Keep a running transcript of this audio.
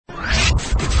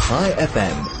Chai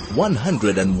FM,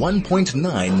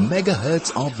 101.9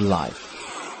 megahertz of life.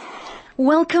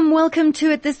 Welcome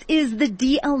to it. This is the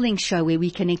DL Link Show, where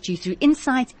we connect you through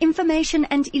insights, information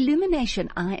and illumination.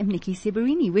 I am Nikki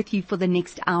Seberini with you for the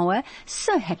next hour.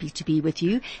 So happy to be with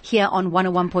you here on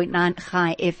 101.9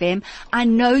 Chai FM. I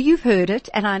know you've heard it,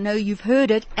 and I know you've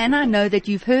heard it, and I know that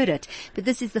you've heard it. But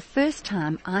this is the first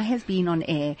time I have been on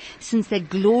air since that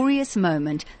glorious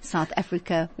moment South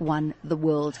Africa won the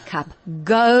World Cup.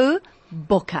 Go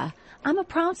Bokke. I'm a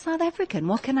proud South African.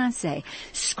 What can I say?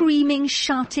 Screaming,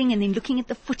 shouting, and then looking at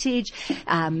the footage,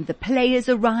 the players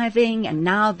arriving, and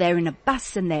now they're in a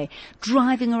bus and they're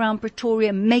driving around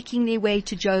Pretoria, making their way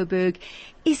to Joburg.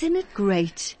 Isn't it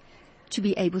great to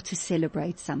be able to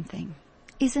celebrate something?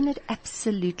 Isn't it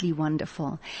absolutely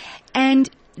wonderful? And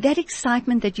that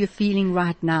excitement that you're feeling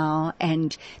right now,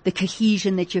 and the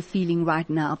cohesion that you're feeling right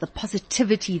now, the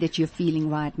positivity that you're feeling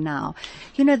right now,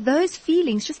 you know, those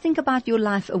feelings, just think about your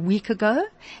life a week ago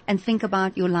and think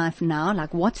about your life now,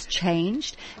 like what's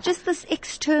changed, just this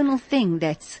external thing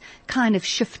that's kind of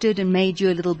shifted and made you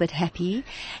a little bit happy.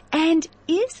 And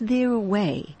is there a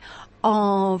way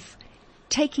of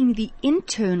taking the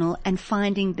internal and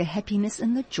finding the happiness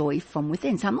and the joy from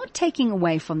within? So I'm not taking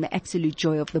away from the absolute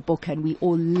joy of the book, and we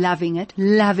all loving it.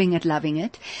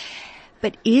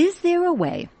 But is there a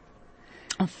way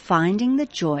of finding the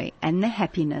joy and the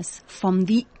happiness from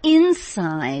the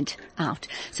inside out?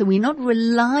 So we're not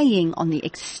relying on the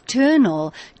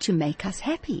external to make us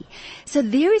happy. So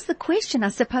there is the question. I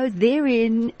suppose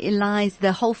therein lies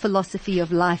the whole philosophy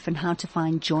of life and how to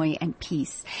find joy and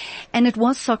peace. And it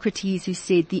was Socrates who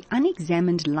said the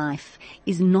unexamined life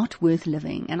is not worth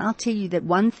living. And I'll tell you that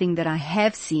one thing that I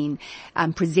have seen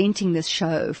presenting this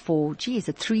show for, is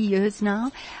it 3 years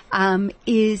now,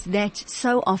 is that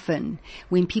so often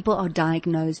when people are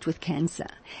diagnosed with cancer,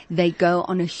 they go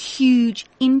on a huge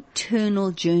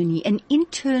internal journey, an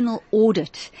internal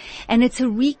audit, and it's a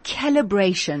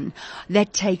recalibration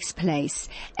that takes place,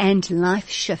 and life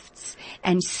shifts.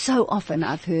 And so often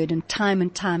I've heard, and time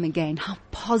again, how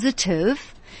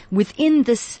positive within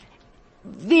this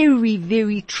very,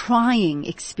 very trying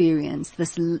experience,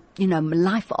 this,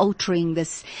 life-altering,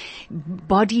 this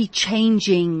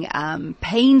body-changing,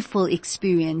 painful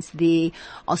experience, there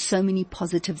are so many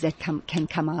positives that can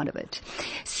come out of it.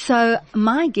 So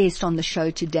my guest on the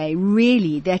show today,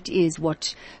 really, that is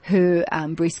what her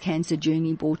breast cancer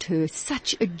journey brought her,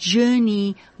 such a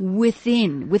journey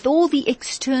within. With all the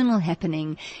external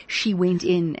happening, she went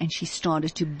in and she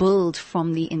started to build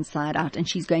from the inside out, and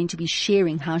she's going to be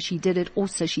sharing how she did it.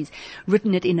 Also, she's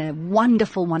written it in a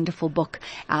wonderful, wonderful book,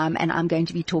 and I'm going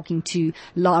to be talking to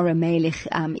Lara Meilich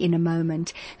in a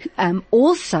moment.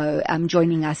 Also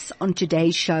joining us on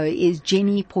today's show is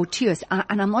Jenny Porteous,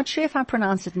 and I'm not sure if I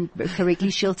pronounced it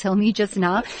correctly. She'll tell me just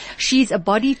now. She's a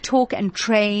body talk and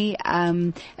tray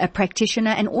a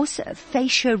practitioner, and also a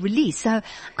fascia release. So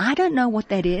I don't know what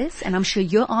that is, and I'm sure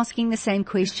you're asking the same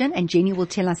question, and Jenny will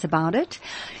tell us about it.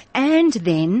 And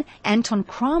then Anton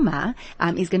Kramer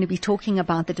is going to be talking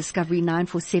about the Discovery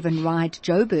 947 ride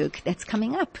Joburg that's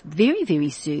coming up very, very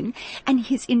soon. And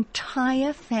his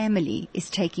entire family is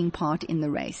taking part in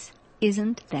the race.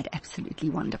 Isn't that absolutely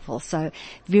wonderful? So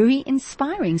very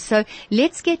inspiring. So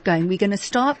let's get going. We're going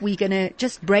to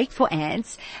just break for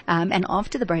ads. And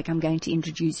after the break, I'm going to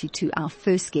introduce you to our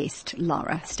first guest,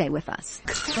 Lara. Stay with us.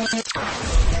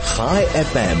 Chai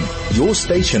FM, your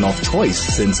station of choice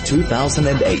since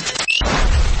 2008.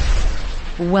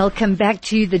 Welcome back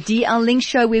to the DL Link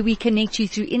Show, where we connect you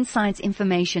through insights,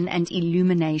 information and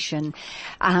illumination.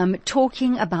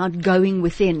 Talking about going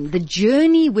within, the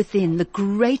journey within. The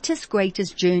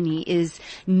greatest journey is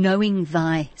knowing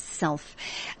thyself.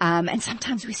 And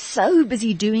sometimes we're so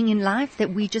busy doing in life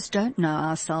that we just don't know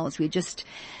ourselves. We're just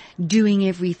doing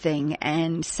everything.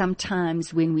 And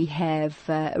sometimes when we have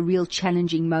a real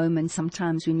challenging moment,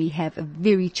 sometimes when we have a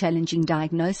very challenging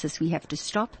diagnosis, we have to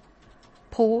stop,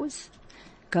 pause,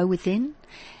 go within,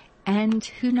 and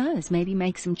who knows, maybe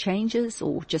make some changes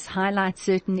or just highlight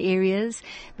certain areas.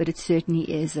 But it certainly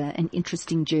is an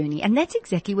interesting journey. And that's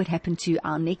exactly what happened to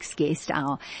our next guest,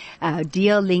 our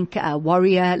DL Link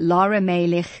warrior, Lara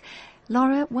Meilich.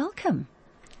 Lara, welcome.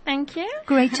 Thank you.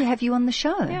 Great to have you on the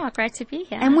show. Yeah, great to be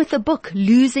here. And with the book,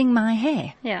 Losing My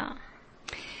Hair. Yeah.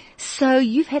 So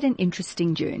you've had an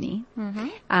interesting journey,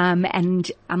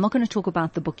 and I'm not going to talk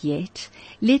about the book yet.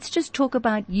 Let's just talk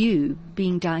about you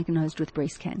being diagnosed with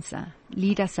breast cancer.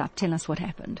 Lead us up. Tell us what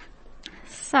happened.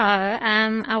 So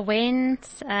I went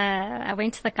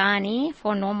to the gynae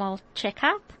for a normal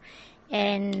checkup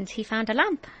and he found a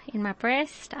lump in my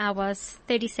breast. I was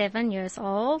 37 years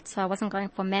old, so I wasn't going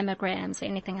for mammograms or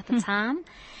anything at the time.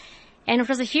 And it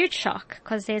was a huge shock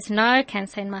because there's no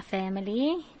cancer in my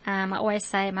family. I always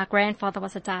say my grandfather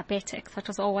was a diabetic, so it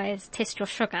was always test your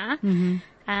sugar.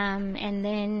 And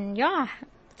then,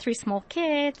 3 small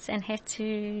kids and had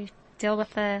to deal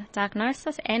with the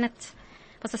diagnosis, and it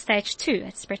was a stage 2.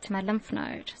 It spread to my lymph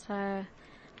node, so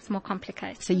it's more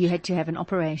complicated. So you had to have an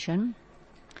operation,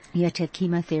 you had to have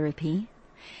chemotherapy,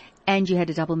 and you had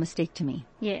a double mastectomy.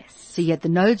 Yes. So you had the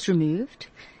nodes removed.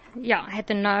 Yeah, I had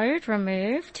the node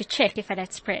removed to check if it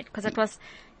had spread, because it was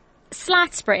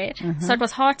slight spread, so it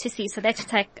was hard to see. So they had to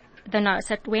take the node.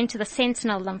 So it went to the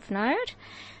sentinel lymph node,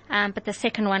 but the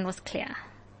second one was clear.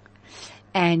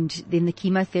 And then the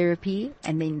chemotherapy,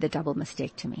 and then the double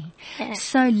mastectomy. Yeah.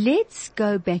 So let's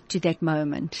go back to that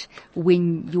moment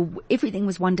when everything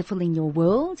was wonderful in your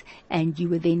world, and you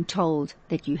were then told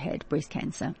that you had breast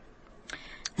cancer.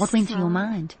 What went through your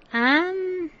mind?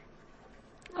 I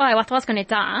thought I was going to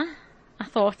die. I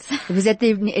thought. Was that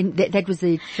that was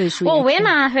the first reaction? Well, when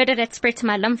I heard it had spread to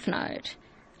my lymph node,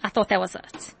 I thought that was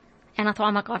it. And I thought,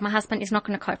 oh my God, my husband is not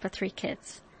going to cope with 3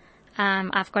 kids.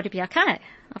 I've got to be okay.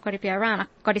 I've got to be around.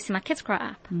 I've got to see my kids grow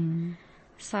up.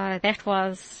 So that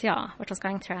was, what was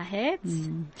going through our heads.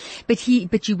 But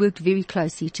you worked very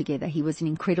closely together. He was an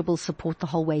incredible support the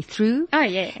whole way through. Oh,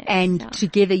 yes. And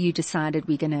together you decided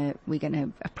we're gonna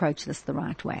approach this the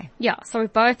right way. Yeah. So we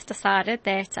both decided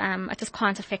that, it just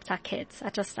can't affect our kids.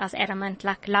 I was adamant,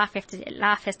 like life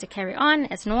has to carry on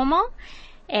as normal.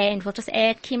 And we'll just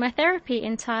add chemotherapy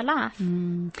into our life.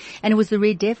 And it was the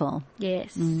Red Devil.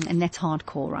 Yes. And that's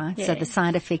hardcore, right? Yes. So the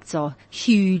side effects are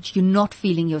huge. You're not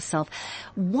feeling yourself.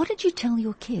 What did you tell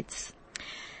your kids?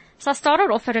 So I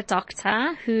started off at a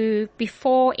doctor who,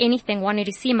 before anything, wanted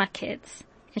to see my kids.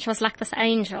 And she was like this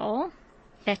angel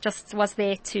that just was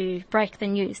there to break the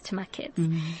news to my kids.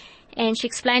 And she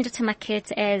explained it to my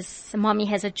kids as, Mommy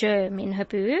has a germ in her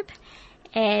boob.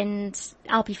 And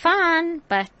I'll be fine,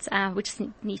 but we just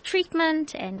need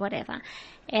treatment and whatever.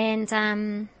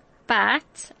 And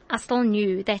but I still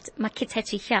knew that my kids had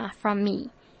to hear from me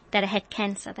that I had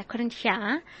cancer. They couldn't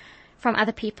hear from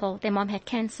other people their mom had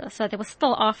cancer. So there was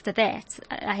still, after that,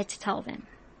 I had to tell them.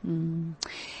 And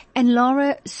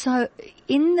Laura, so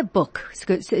in the book,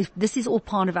 so this is all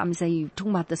part of, I'm saying, you're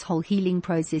talking about this whole healing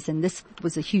process, and this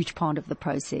was a huge part of the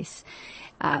process.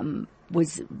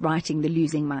 Was writing the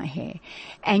Losing My Hair.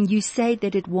 And you say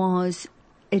that it was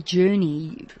a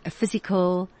journey, a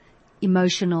physical,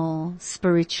 emotional,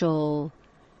 spiritual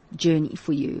journey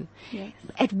for you. Yes.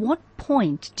 At what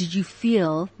point did you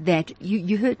feel that,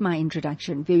 you heard my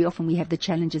introduction, very often we have the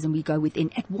challenges and we go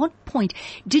within. At what point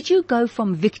did you go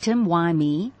from victim, why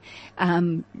me,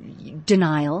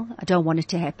 denial, I don't want it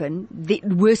to happen, the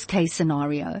worst case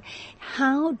scenario,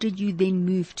 how did you then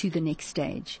move to the next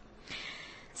stage?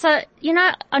 So,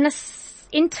 on a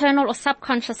internal or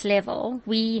subconscious level,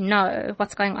 we know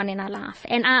what's going on in our life.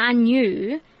 And I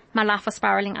knew my life was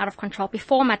spiraling out of control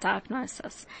before my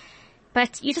diagnosis.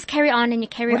 But you just carry on and you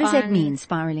carry on. What does that mean,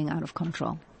 spiraling out of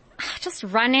control? Just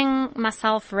running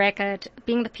myself ragged,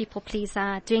 being the people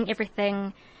pleaser, doing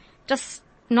everything, just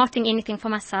not doing anything for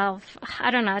myself. I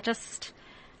don't know, just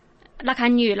like I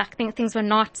knew, like things were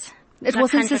not... It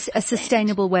wasn't a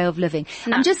sustainable way of living.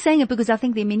 No. I'm just saying it because I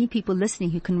think there are many people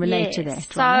listening who can relate to that.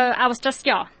 Right? So I was just,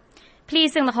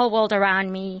 pleasing the whole world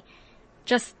around me.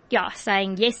 Just,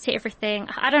 saying yes to everything.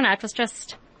 I don't know. It was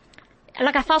just,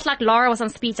 like I felt like Laura was on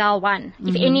speed dial 1.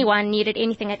 If anyone needed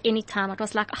anything at any time, it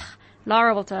was like,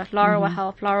 Laura will do it. Laura will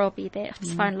help. Laura will be there.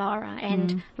 Just phone Laura.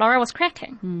 And Laura was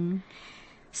cracking.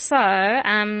 So,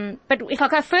 but if I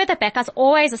go further back, I was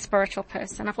always a spiritual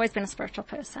person. I've always been a spiritual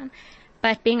person.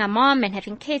 But being a mom and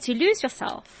having kids, you lose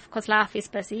yourself because life is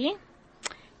busy.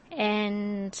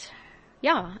 And so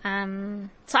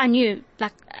I knew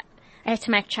like I had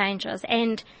to make changes.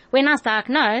 And when I was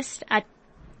diagnosed, I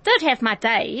did have my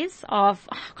days of,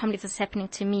 I can't believe this is happening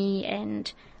to me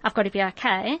and I've got to be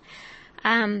okay.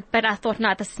 But I thought,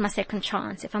 no, this is my second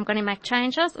chance. If I'm going to make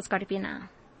changes, it's got to be now.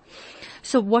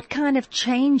 So what kind of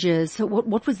changes, so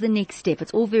what was the next step?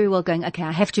 It's all very well going, okay,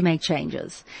 I have to make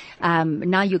changes.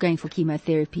 Now you're going for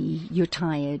chemotherapy, you're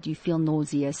tired, you feel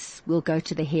nauseous. We'll go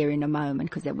to the hair in a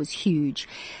moment because that was huge.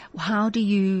 How do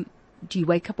you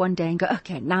wake up one day and go,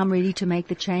 okay, now I'm ready to make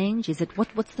the change? Is it,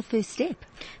 what's the first step?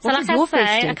 What was your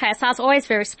first step? Okay, so I was always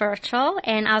very spiritual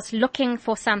and I was looking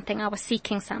for something, I was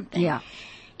seeking something. Yeah.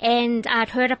 And I'd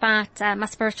heard about my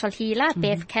spiritual healer,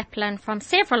 Bev Kaplan, from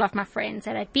several of my friends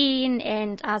that I'd been.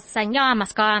 And I was saying, I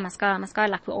must go,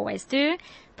 like we always do.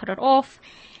 Put it off.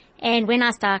 And when I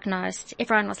was diagnosed,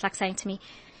 everyone was like saying to me,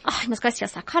 you must go see a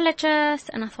psychologist.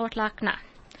 And I thought like, no,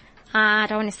 I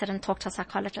don't want to sit and talk to a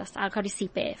psychologist. I'll go to see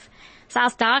Bev. So I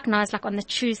was diagnosed like on the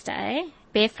Tuesday.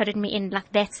 Bev fitted me in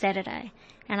like that Saturday.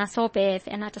 And I saw Bev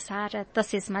and I decided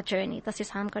this is my journey. This is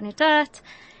how I'm going to do it.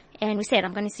 And we said,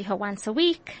 I'm going to see her once a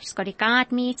week. She's got to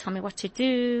guide me, tell me what to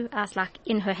do. I was like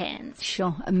in her hands.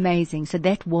 Sure. Amazing. So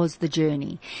that was the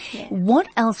journey. Yeah. What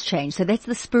else changed? So that's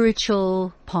the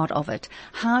spiritual part of it.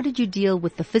 How did you deal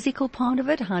with the physical part of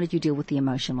it? How did you deal with the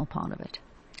emotional part of it?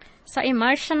 So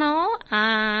emotional,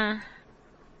 cried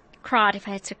if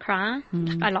I had to cry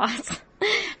a lot.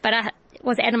 But I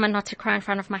was adamant not to cry in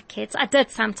front of my kids. I did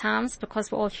sometimes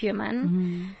because we're all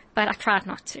human, but I tried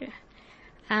not to.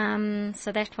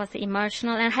 So that was the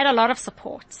emotional, and I had a lot of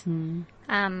support.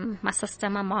 My sister,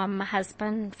 my mom, my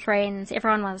husband, friends,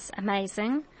 everyone was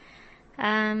amazing.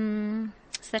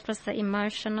 So that was the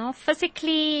emotional.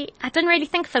 Physically, I didn't really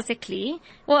think physically.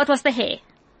 Well, it was the hair.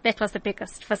 That was the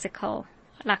biggest physical,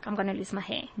 like I'm going to lose my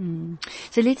hair.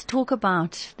 So let's talk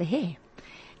about the hair.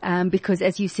 Because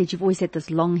as you said, you've always had this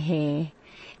long hair.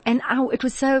 And it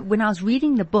was so, when I was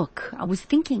reading the book, I was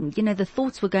thinking, the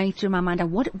thoughts were going through my mind,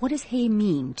 what does hair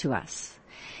mean to us?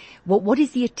 What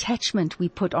is the attachment we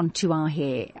put onto our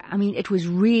hair? I mean, it was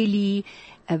really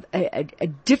a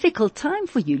difficult time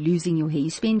for you losing your hair.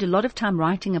 You spend a lot of time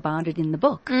writing about it in the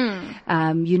book.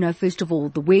 First of all,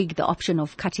 the wig, the option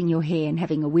of cutting your hair and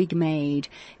having a wig made,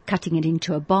 cutting it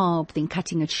into a bob, then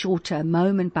cutting it shorter,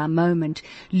 moment by moment,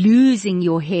 losing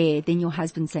your hair, then your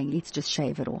husband saying, let's just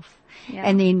shave it off. Yeah.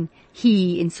 And then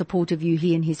he, in support of you,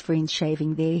 he and his friends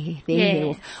shaving their hair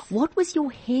off. What was your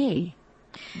hair?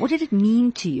 What did it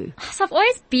mean to you? So I've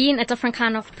always been a different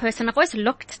kind of person. I've always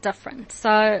looked different.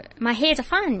 So my hair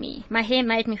defined me. My hair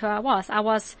made me who I was. I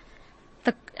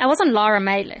wasn't Laura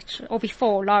Malich, or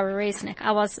before Laura Resnick.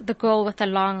 I was the girl with the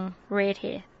long red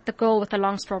hair, the girl with the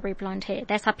long strawberry blonde hair.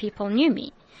 That's how people knew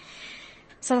me.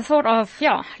 So I thought of,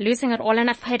 losing it all, and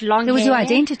I've had long hair. It was your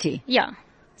identity. Yeah.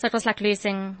 So it was like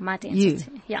losing my identity.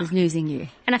 You. It was losing you.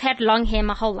 And I've had long hair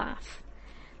my whole life.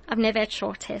 I've never had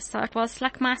short hair, so it was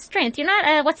like my strength.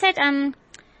 What's that?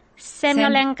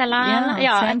 Samuel and Galala?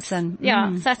 Yeah, Samson.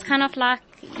 So it's kind of like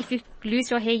if you lose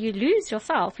your hair, you lose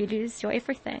yourself. You lose your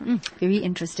everything. Very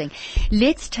interesting.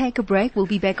 Let's take a break. We'll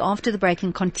be back after the break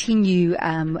and continue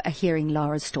hearing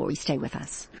Laura's story. Stay with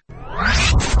us.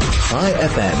 High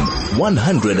FM,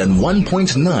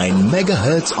 101.9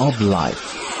 megahertz of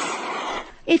life.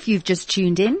 If you've just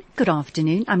tuned in, good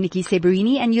afternoon. I'm Nikki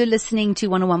Seberini and you're listening to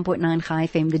 101.9 High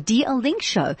FM, the DL Link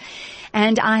Show.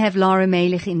 And I have Laura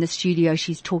Malich in the studio.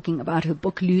 She's talking about her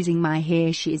book, Losing My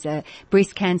Hair. She's a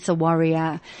breast cancer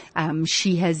warrior.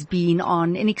 She has been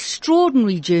on an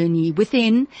extraordinary journey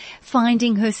within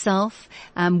finding herself,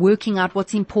 working out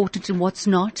what's important and what's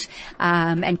not,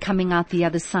 and coming out the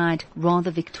other side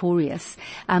rather victorious.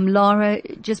 Laura,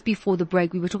 just before the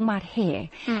break, we were talking about hair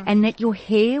and that your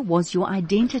hair was your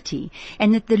identity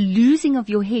and that the losing of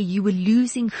your hair, you were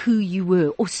losing who you were,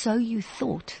 or so you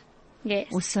thought. Yes.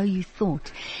 Or so you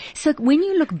thought. So when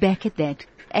you look back at that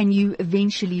and you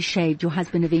eventually shaved, your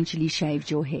husband eventually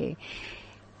shaved your hair,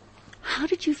 how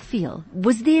did you feel?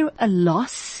 Was there a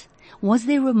loss? Was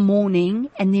there a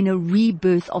mourning and then a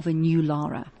rebirth of a new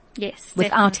Laura? Yes.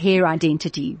 Without hair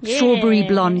identity, strawberry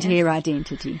blonde hair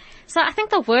identity. So I think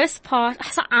the worst part,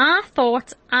 so I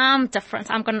thought I'm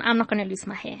different. I'm not going to lose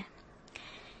my hair.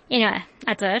 I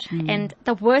did. And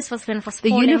the worst was when it was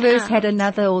falling The universe out. had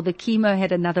another, or the chemo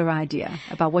had another idea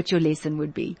about what your lesson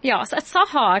would be. Yeah, so it's so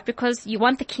hard because you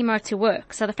want the chemo to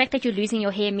work. So the fact that you're losing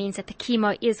your hair means that the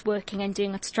chemo is working and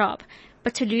doing its job.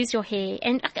 But to lose your hair,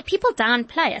 and people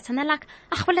downplay it, and they're like,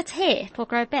 well, it's hair, it will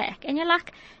grow back. And you're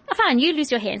like, fine, you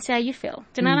lose your hair and see how you feel.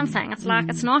 Do you know what I'm saying? It's like,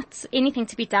 it's not anything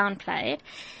to be downplayed.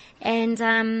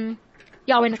 And,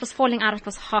 when it was falling out, it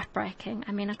was heartbreaking.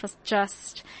 I mean, it was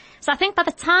just... So I think by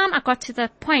the time I got to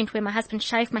the point where my husband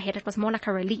shaved my head, it was more like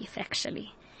a relief,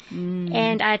 actually.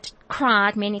 And I'd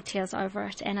cried many tears over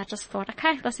it, and I just thought,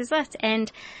 okay, this is it.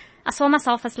 And I saw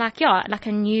myself as like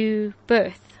a new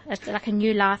birth, like a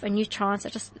new life, a new chance,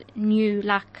 just new,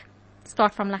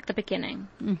 start from the beginning.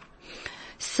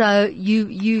 So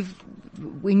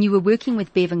when you were working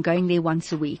with Bev and going there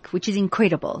once a week, which is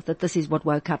incredible that this is what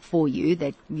woke up for you,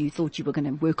 that you thought you were going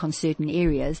to work on certain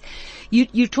areas,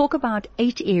 you talk about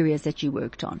 8 areas that you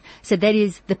worked on. So that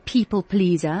is the people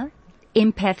pleaser,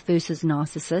 empath versus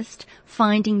narcissist,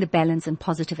 finding the balance and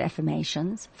positive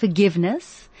affirmations,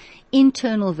 forgiveness,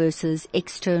 internal versus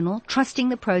external, trusting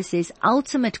the process,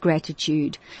 ultimate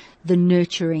gratitude, the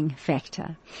nurturing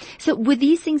factor. So were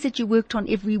these things that you worked on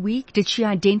every week? Did she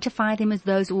identify them as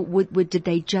those, or did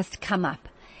they just come up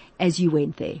as you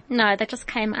went there? No, they just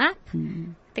came up.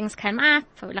 things came up,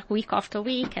 like week after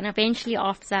week, and eventually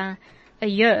after a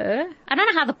year, I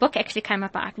don't know how the book actually came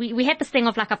about. We had this thing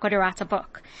of like, I've got to write a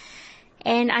book.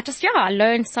 And I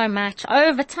learned so much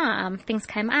over time. Things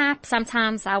came up.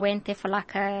 Sometimes I went there for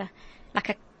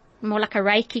more like a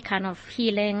Reiki kind of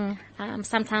healing.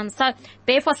 Sometimes, so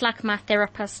Bev was like my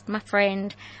therapist, my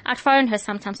friend. I'd phone her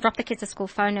sometimes, drop the kids at school,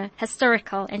 phone her,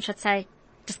 hysterical, and she'd say,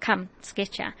 just come,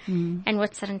 sketch ya. And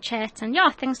we'd sit and chat, and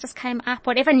things just came up.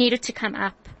 Whatever needed to come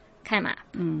up, came up.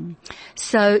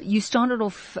 So you started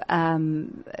off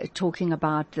talking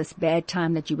about this bad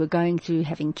time that you were going through,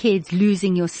 having kids,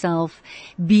 losing yourself,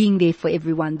 being there for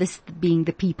everyone, this being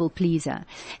the people pleaser.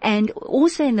 And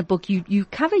also in the book, you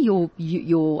cover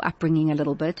your upbringing a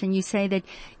little bit, and you say that,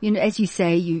 as you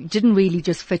say, you didn't really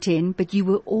just fit in, but you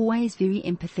were always very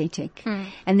empathetic,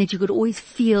 and that you could always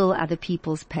feel other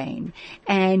people's pain,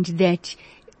 and that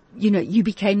you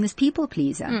became this people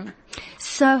pleaser.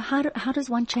 So how does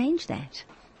one change that?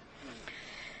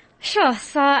 Sure.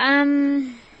 So,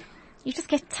 you just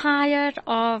get tired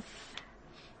of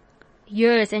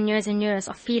years and years and years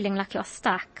of feeling like you're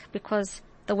stuck because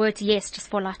the words yes just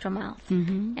fall out your mouth.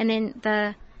 And then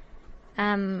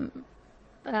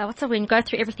when you go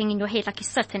through everything in your head, like you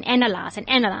sit and analyze and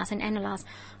analyze and analyze.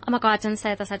 Oh my God, I didn't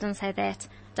say this, I didn't say that.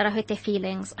 Did I hurt their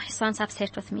feelings? Oh, someone's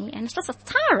upset with me. And it's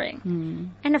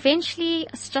tiring. And eventually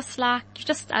it's just like,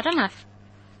 I don't know,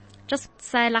 just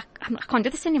say like, I can't do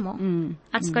this anymore.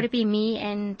 I just got to be me,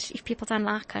 and if people don't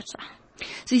like it.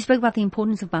 So you spoke about the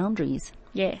importance of boundaries.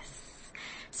 Yes.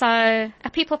 So a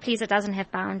people pleaser doesn't have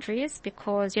boundaries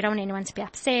because you don't want anyone to be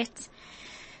upset.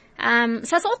 So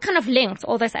it's all kind of linked,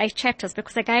 all those 8 chapters,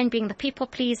 because again, being the people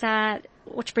pleaser,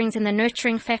 which brings in the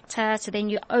nurturing factor, so then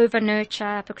you over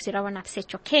nurture because you don't want to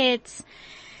upset your kids.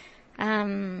 Just,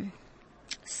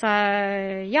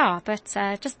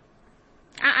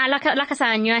 like I said,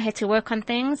 I knew I had to work on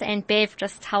things, and Bev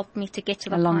just helped me to get to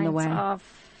the along point the way of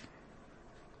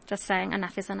just saying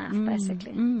enough is enough,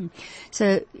 basically.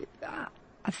 So,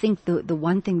 I think the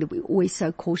one thing that we're always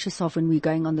so cautious of when we're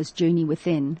going on this journey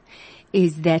within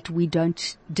is that we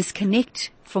don't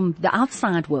disconnect from the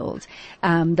outside world,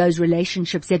 those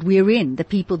relationships that we're in, the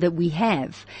people that we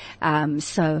have,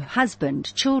 so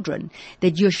husband, children,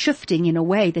 that you're shifting in a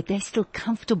way that they're still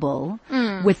comfortable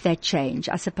with that change.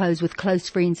 I suppose with close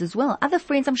friends as well. Other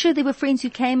friends, I'm sure there were friends who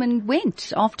came and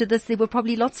went. After this, there were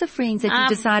probably lots of friends that you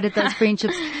decided those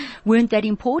friendships weren't that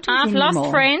important anymore. I've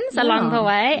lost friends along the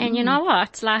way, and you know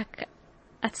what? Like,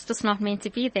 it's just not meant to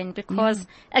be then, because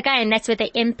again, that's where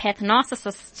the empath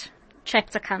narcissist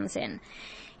chapter comes in.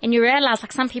 And you realize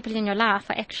like some people in your life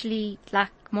are actually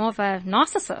like more of a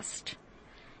narcissist.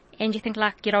 And you think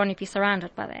like you don't want to be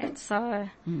surrounded by that. So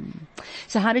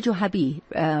how did your hubby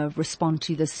respond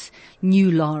to this new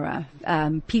Lara?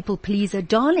 People pleaser,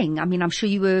 darling. I mean, I'm sure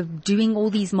you were doing all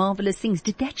these marvelous things.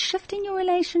 Did that shift in your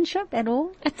relationship at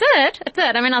all? It did.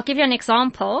 I mean, I'll give you an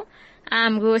example.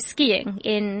 We were skiing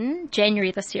in January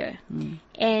this year.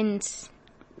 And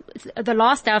the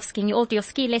last day of skiing, you all do your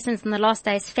ski lessons, and the last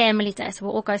day is family day, so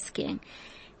we'll all go skiing.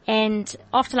 And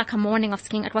after like a morning of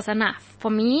skiing, it was enough.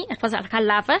 For me, it was like, I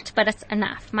love it, but it's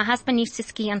enough. My husband used to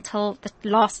ski until the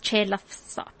last chairlift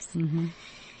stops.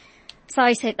 So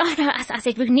he said, oh no, I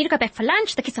said, we need to go back for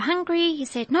lunch. The kids are hungry. He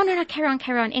said, no, carry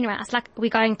on. Anyway, I was like, we're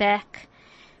going back.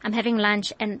 I'm having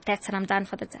lunch, and that's it. I'm done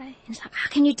for the day. And he's like, how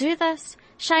can you do this?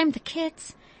 Shame the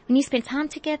kids. When you spend time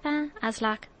together. I was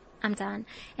like, I'm done.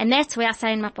 And that's where I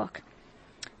say in my book,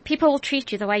 people will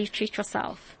treat you the way you treat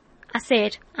yourself. I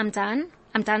said, I'm done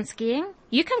skiing.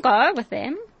 You can go with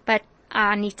them, but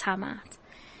I need time out.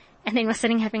 And then we're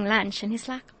sitting having lunch, and he's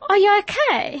like, are you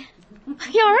okay?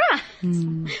 You're right.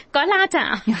 Go lie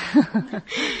down.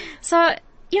 So,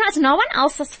 it's no one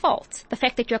else's fault, the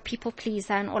fact that you're a people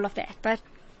pleaser and all of that. But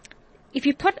if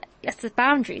you it's the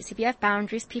boundaries. If you have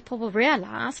boundaries, people will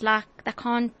realize like they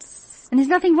can't. And there's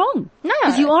nothing wrong. No.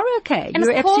 Because you are okay. And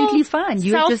you're absolutely fine.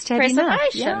 You're just having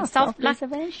enough. Yeah,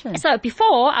 self-preservation. So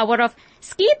before, I would have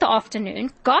skied the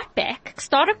afternoon, got back,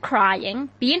 started crying,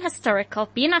 being hysterical,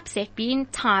 being upset, being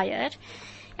tired,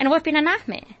 and it would have been a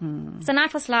nightmare. So now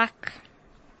it was like,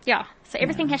 so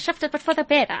everything has shifted, but for the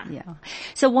better. Yeah.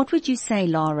 So what would you say,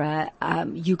 Lara,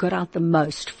 you got out the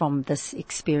most from this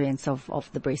experience of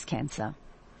the breast cancer?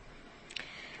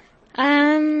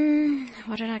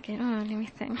 What did I get? Oh, let me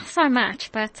think. So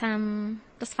much, but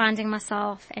just finding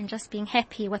myself and just being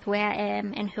happy with where I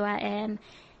am and who I am,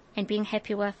 and being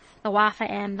happy with the wife I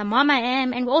am, the mom I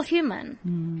am, and we're all human,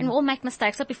 and we all make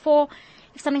mistakes. So before,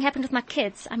 if something happened with my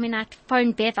kids, I mean, I'd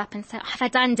phone Bev up and say, have I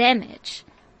done damage?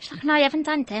 She's like, no, you haven't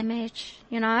done damage,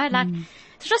 like,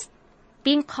 it's just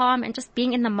being calm and just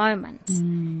being in the moment.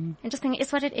 And just thinking,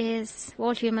 it's what it is. We're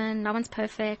all human. No one's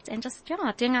perfect. And just,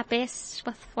 doing our best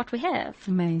with what we have.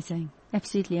 Amazing.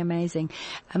 Absolutely amazing.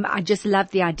 I just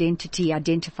love the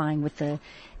identifying with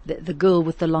the girl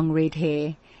with the long red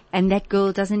hair. And that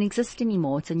girl doesn't exist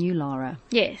anymore. It's a new Lara.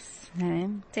 Yes. Okay?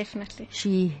 Definitely.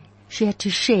 She had to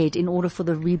shed in order for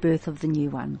the rebirth of the new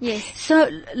one. Yes. So,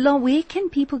 La, where can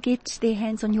people get their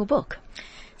hands on your book?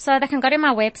 So they can go to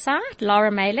my website,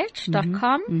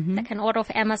 lauramelich.com. They can order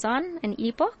off Amazon an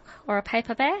ebook or a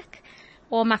paperback.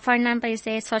 Or my phone number is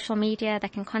there, social media. They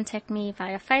can contact me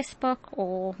via Facebook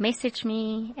or message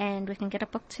me and we can get a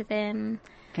book to them.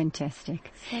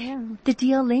 Fantastic. So, yeah. The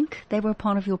DL Link, they were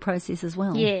part of your process as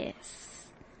well. Yes.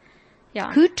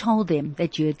 Yeah. Who told them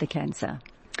that you had the cancer?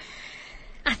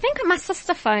 I think my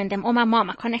sister phoned them or my mom.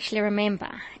 I can't actually remember.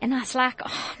 And I was like,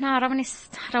 oh, no, I don't want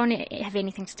to have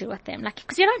anything to do with them. Like,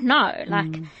 cause you don't know.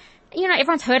 Like,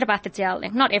 everyone's heard about the DL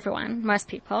Link. Not everyone, most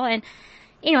people. And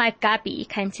anyway, Gabi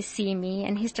came to see me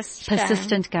and he's just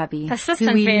persistent Gabi.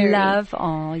 Persistent, who we very. love.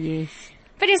 Oh, yes.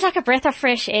 But he's like a breath of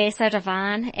fresh air, so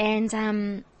divine.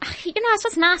 And, it's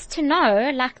just nice to know,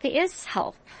 like, there is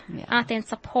help out there and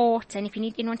support. And if you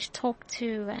need anyone to talk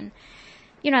to and,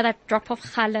 they drop off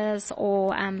challas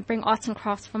or, bring arts and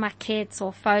crafts for my kids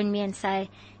or phone me and say,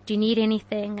 do you need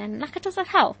anything? And like, it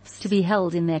helps. To be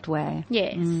held in that way.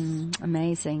 Yes.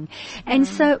 Amazing. And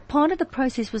so part of the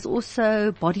process was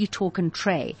also Body Talk and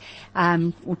Tray,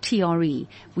 or TRE,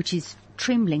 which is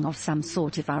trembling of some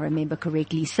sort, if I remember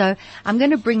correctly. So I'm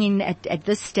going to bring in at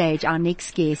this stage our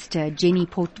next guest, Jenny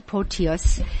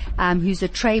Portios, who's a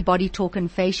Tray Body Talk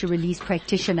and Facial Release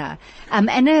practitioner, and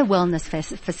a wellness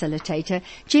facilitator.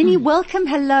 Jenny, welcome.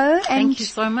 Hello. Thank you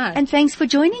so much. And thanks for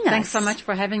joining us. Thanks so much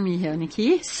for having me here,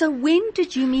 Nikki. So when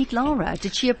did you meet Lara?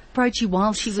 Did she approach you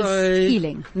while she was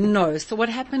healing? No. So what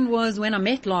happened was when I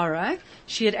met Lara,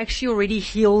 she had actually already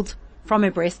healed from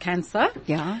her breast cancer.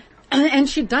 Yeah. And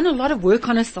she'd done a lot of work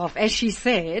on herself, as she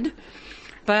said,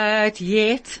 but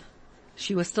yet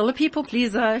she was still a people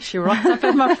pleaser. She rocked up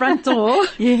at my front door,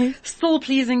 still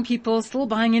pleasing people, still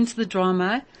buying into the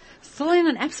drama, still in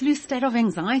an absolute state of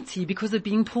anxiety because of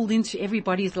being pulled into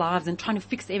everybody's lives and trying to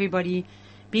fix everybody,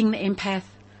 being the empath,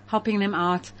 helping them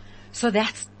out. So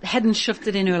that hadn't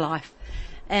shifted in her life.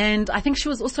 And I think she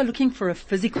was also looking for a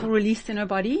physical release in her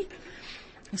body.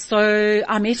 So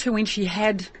I met her when she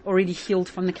had already healed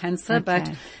from the cancer, but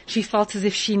she felt as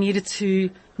if she needed to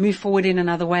move forward in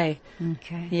another way.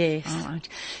 Okay. Yes. All right.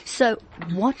 So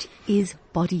what is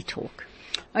Body Talk?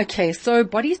 Okay. So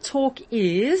Body Talk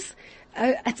is,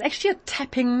 it's actually a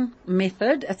tapping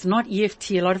method. It's not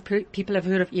EFT. A lot of people have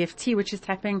heard of EFT, which is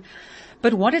tapping.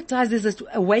 But what it does is it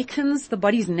awakens the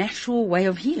body's natural way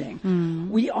of healing.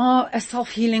 We are a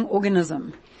self-healing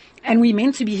organism. And we're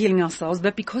meant to be healing ourselves,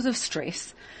 but because of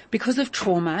stress, because of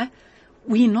trauma,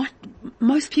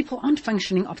 most people aren't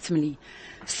functioning optimally.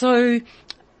 So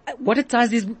what it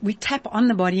does is we tap on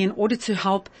the body in order to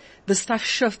help the stuff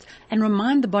shift and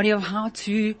remind the body of how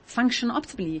to function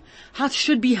optimally, how it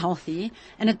should be healthy.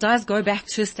 And it does go back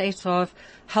to a state of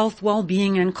health,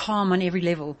 well-being and calm on every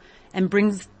level and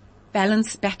brings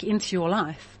balance back into your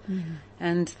life.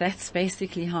 And that's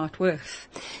basically how it works.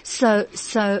 So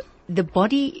the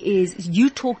body is, you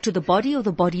talk to the body or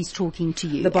the body's talking to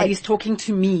you? The body's talking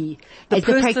to me. As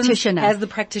the practitioner. As the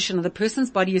practitioner. The person's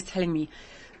body is telling me,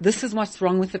 this is what's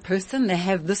wrong with the person. They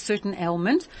have this certain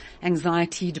ailment,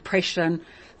 anxiety, depression,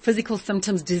 physical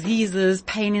symptoms, diseases,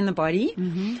 pain in the body.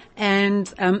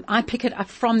 And I pick it up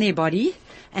from their body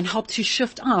and help to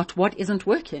shift out what isn't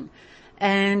working.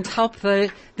 And help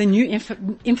the new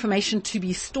information to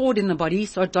be stored in the body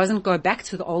so it doesn't go back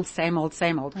to the old, same old,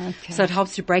 same old. Okay. So it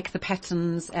helps to break the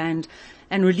patterns and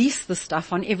release the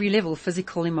stuff on every level,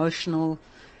 physical, emotional,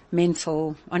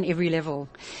 mental, on every level.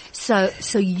 So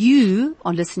you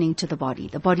are listening to the body.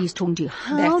 The body is talking to you.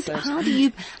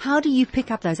 How do you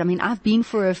pick up those? I mean, I've been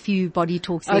for a few body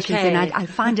talk sessions and I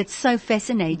find it so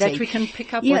fascinating. That we can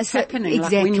pick up what's happening,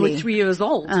 exactly. like when you were 3 years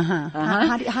old.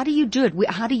 How do you do it?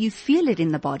 How do you feel it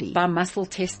in the body? By muscle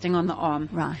testing on the arm.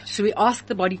 Right. So we ask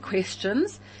the body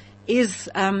questions. Is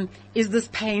this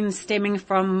pain stemming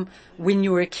from when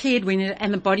you were a kid,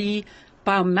 and the body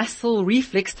by muscle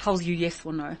reflex tells you yes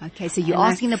or no. Okay, so you're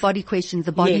asking the body questions,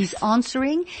 the body's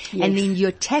answering, and then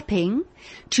you're tapping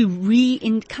to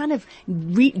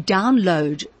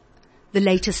download the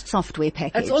latest software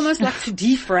package. It's almost like to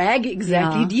defrag,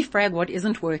 defrag what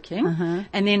isn't working,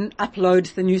 and then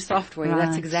upload the new software. Right.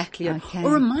 That's exactly it. Okay.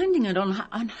 Or reminding it on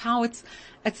how it's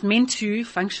meant to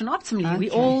function optimally. Okay.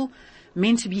 We all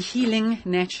meant to be healing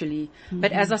naturally.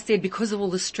 But as I said, because of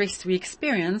all the stress we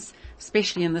experience,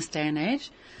 especially in this day and age,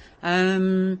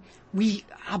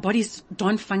 Our bodies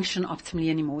don't function optimally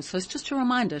anymore. So it's just to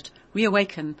remind it,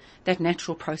 reawaken that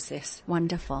natural process.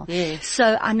 Wonderful. Yes.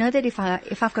 So I know that if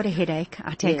I've got a headache,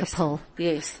 I take Yes. a pill.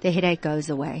 Yes. The headache goes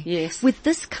away. Yes. With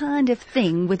this kind of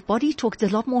thing, with body talk, it's a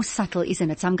lot more subtle, isn't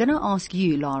it? So I'm going to ask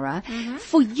you, Laura,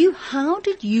 for you, how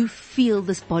did you feel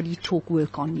this body talk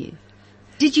work on you?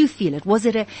 Did you feel it? Was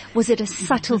it a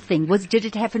subtle thing? Did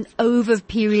it have an over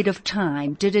period of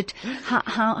time?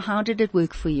 How did it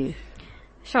work for you?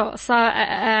 Sure. So,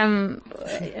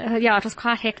 it was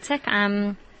quite hectic.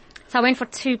 So I went for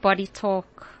 2 body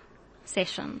talk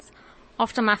sessions.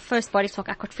 After my first body talk,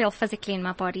 I could feel physically in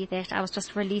my body that I was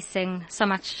just releasing so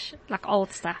much like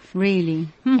old stuff. Really?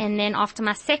 And then after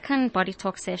my second body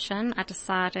talk session, I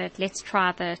decided, let's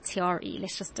try the TRE.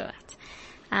 Let's just do it.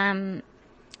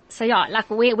 So yeah, like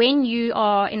when you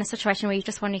are in a situation where you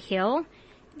just want to heal,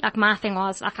 like my thing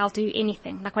was, like I'll do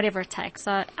anything, like whatever it takes.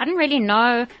 So I didn't really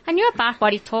know. I knew about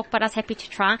body talk, but I was happy to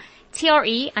try.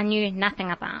 TRE, I knew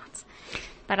nothing about,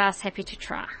 but I was happy to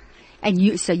try.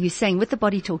 And so you're saying with the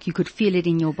body talk, you could feel it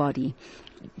in your body.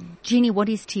 Jeannie, what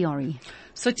is TRE?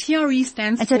 So TRE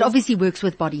stands And so it obviously works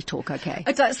with body talk, okay?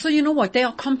 So you know what? They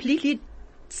are completely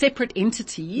separate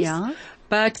entities. Yeah.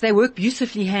 But they work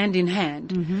beautifully hand in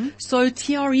hand. So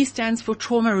TRE stands for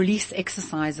trauma release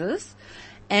exercises.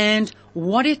 And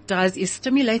what it does is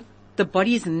stimulate the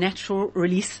body's natural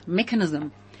release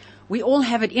mechanism. We all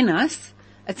have it in us.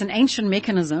 It's an ancient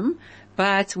mechanism,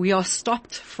 but we are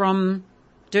stopped from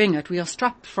doing it. We are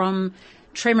stopped from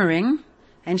tremoring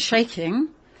and shaking.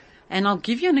 And I'll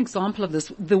give you an example of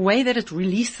this. The way that it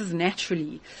releases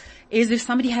naturally is if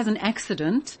somebody has an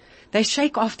accident, they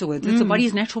shake afterwards. It's the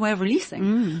body's natural way of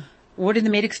releasing. What do the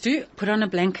medics do? Put on a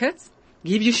blanket,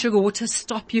 give you sugar water,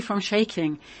 stop you from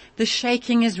shaking. The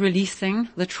shaking is releasing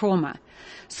the trauma.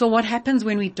 So what happens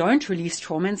when we don't release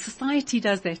trauma, and society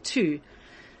does that too,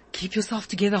 keep yourself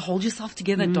together, hold yourself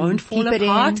together, don't fall Keep it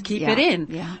apart, in. keep Yeah. it in.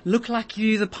 Yeah. Look like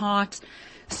you the part.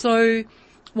 So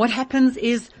what happens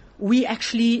is we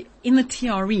actually, in the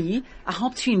TRE,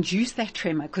 help to induce that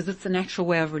tremor because it's the natural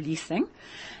way of releasing.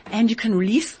 And you can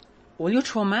release all your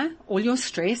trauma, all your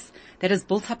stress that has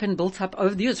built up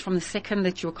over the years from the second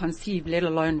that you were conceived, let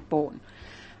alone born.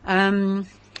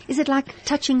 Is it like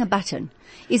touching a button?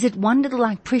 Is it one little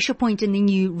like pressure point and then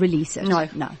you release it? No,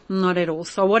 No. not at all.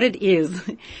 So what it is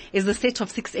a set of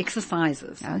 6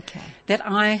 exercises Okay. that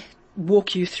I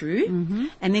walk you through,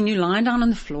 and then you lie down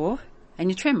on the floor and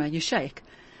you tremor, you shake,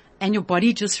 and your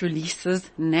body just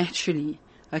releases naturally.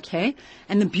 Okay?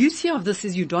 And the beauty of this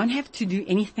is you don't have to do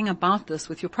anything about this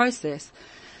with your process.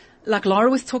 Like Laura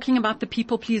was talking about the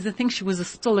people pleaser thing, she was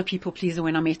still a people pleaser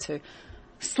when I met her.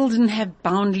 Still didn't have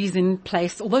boundaries in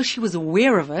place. Although she was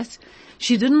aware of it,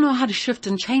 she didn't know how to shift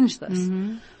and change this.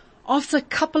 After a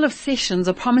couple of sessions,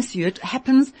 I promise you, it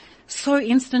happens so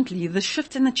instantly. The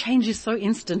shift and the change is so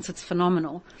instant, it's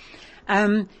phenomenal.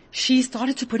 She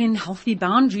started to put in healthy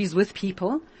boundaries with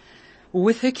people,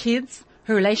 with her kids.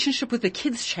 Her relationship with the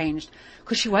kids changed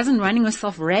because she wasn't running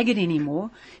herself ragged anymore.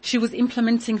 She was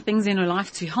implementing things in her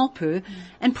life to help her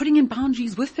and putting in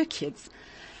boundaries with her kids.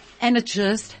 And it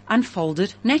just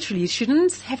unfolded naturally. She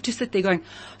didn't have to sit there going,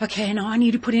 okay, now I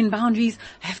need to put in boundaries.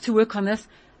 I have to work on this.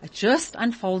 It just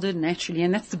unfolded naturally.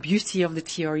 And that's the beauty of the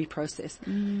TRE process.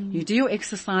 You do your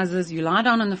exercises, you lie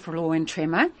down on the floor and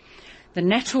tremor, the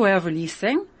natural way of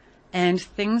releasing, and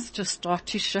things just start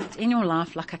to shift in your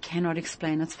life like I cannot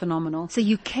explain. It's phenomenal. So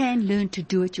you can learn to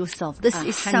do it yourself. This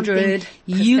is something 100%.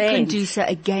 you can do. So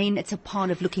again, it's a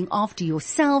part of looking after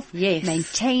yourself, Yes.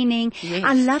 maintaining. Yes.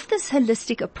 I love this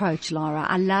holistic approach, Laura.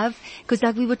 I love, because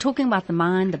like we were talking about the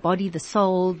mind, the body, the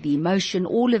soul, the emotion,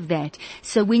 all of that.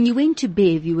 So when you went to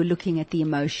Bev, you were looking at the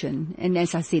emotion. And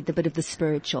as I said, the bit of the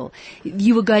spiritual.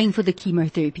 You were going for the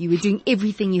chemotherapy. You were doing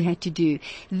everything you had to do.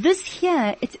 This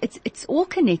here, it's all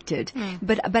connected.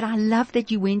 But I love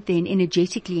that you went then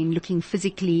energetically and looking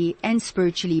physically and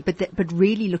spiritually, but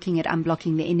really looking at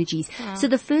unblocking the energies. So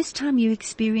the first time you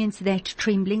experienced that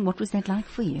trembling, what was that like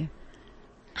for you?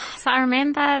 So I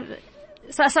remember,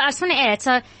 so I just want to add,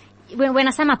 so when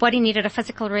I say my body needed a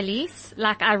physical release,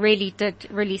 like I really did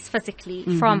release physically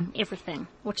from everything,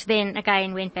 which then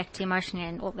again went back to emotionally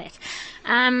and all that.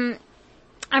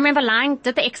 I remember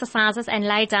did the exercises and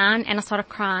lay down and I started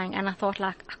crying and I thought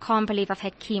like, I can't believe I've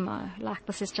had chemo. Like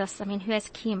this is just, who has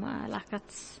chemo? Like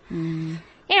it's, anyway,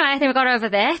 I think we got over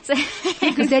that.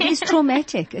 Because that is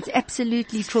traumatic. It's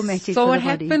absolutely traumatic So for what the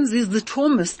body. happens is the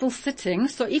trauma is still sitting.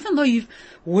 So even though you've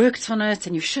worked on it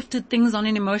and you've shifted things on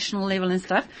an emotional level and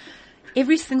stuff,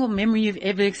 every single memory you've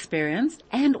ever experienced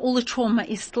and all the trauma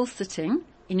is still sitting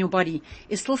in your body,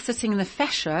 is still sitting in the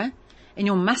fascia in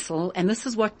your muscle, and this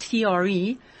is what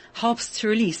TRE helps to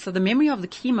release. So the memory of the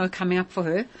chemo coming up for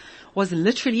her was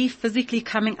literally physically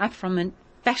coming up from the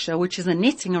fascia, which is a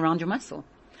netting around your muscle.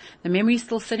 The memory is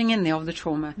still sitting in there of the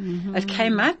trauma. It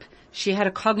came up. She had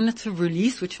a cognitive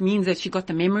release, which means that she got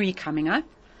the memory coming up,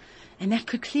 and that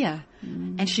could clear.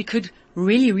 And she could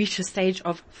really reach a stage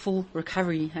of full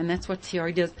recovery. And that's what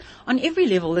TRE does. On every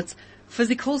level, it's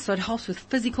physical, so it helps with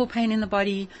physical pain in the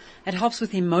body. It helps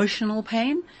with emotional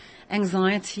pain,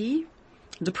 anxiety,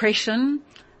 depression.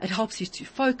 It helps you to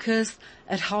focus.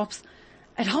 It helps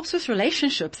with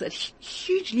relationships. It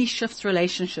hugely shifts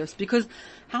relationships, because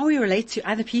how we relate to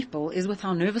other people is with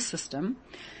our nervous system,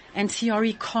 and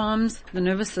TRE calms the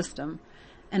nervous system,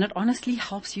 and it honestly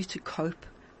helps you to cope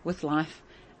with life.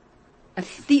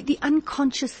 The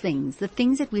unconscious things, the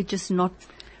things that we're just not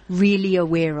really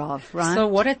aware of, right? So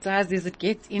what it does is it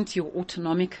gets into your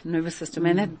autonomic nervous system,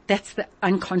 and that's the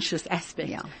unconscious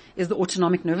aspect, is the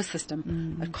autonomic nervous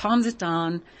system. It calms it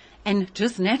down, and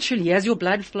just naturally, as your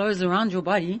blood flows around your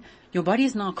body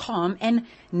is now calm, and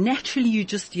naturally you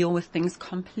just deal with things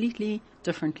completely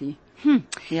differently.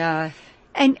 Yeah.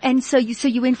 And so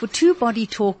you went for 2 body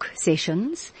talk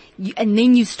sessions, and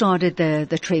then you started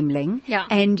the trembling. Yeah.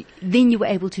 And then you were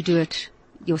able to do it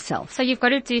yourself. So you've got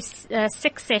to do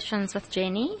 6 sessions with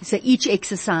Jenny. So each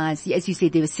exercise, as you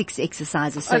said, there were 6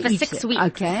 exercises. So Over 6 weeks.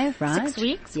 Okay, right. 6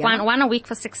 weeks. Yeah. One a week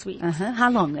for 6 weeks.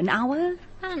 How long? An hour?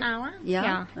 About an hour.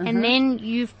 Yeah. And then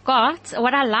you've got,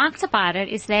 what I liked about it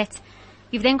is that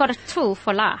you've then got a tool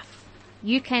for life.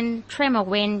 You can tremor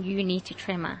when you need to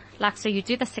tremor. Like, so you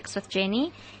do the 6 with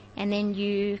Jenny, and then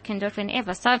you can do it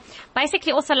whenever. So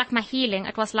basically also like my healing,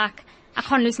 it was like, I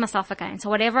can't lose myself again. So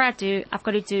whatever I do, I've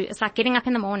got to do. It's like getting up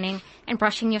in the morning and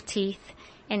brushing your teeth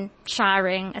and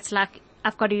showering. It's like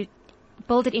I've got to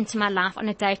build it into my life on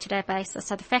a day-to-day basis.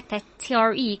 So the fact that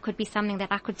TRE could be something that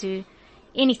I could do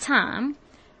anytime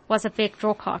was a big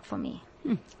draw card for me.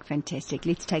 Fantastic.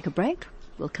 Let's take a break.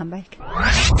 We'll come back.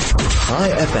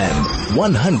 High FM,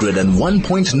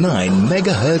 101.9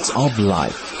 megahertz of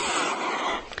life.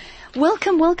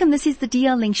 Welcome. This is the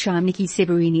DL Link Show. I'm Nikki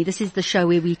Seberini. This is the show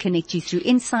where we connect you through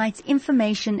insights,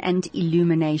 information, and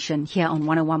illumination here on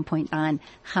 101.9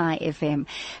 High FM.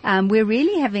 We're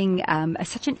really having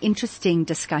such an interesting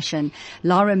discussion.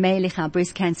 Lara Meilich, our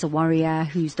breast cancer warrior,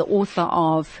 who's the author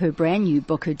of her brand new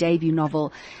book, her debut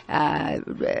novel,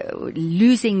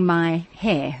 Losing My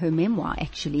Hair, her memoir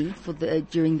actually,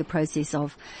 during the process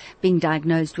of being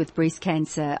diagnosed with breast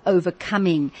cancer,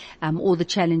 overcoming all the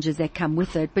challenges that come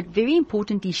with it, but very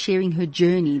importantly sharing her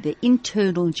journey, the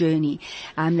internal journey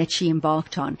that she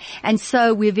embarked on. And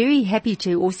so we're very happy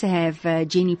to also have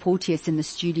Jenny Porteous in the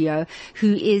studio,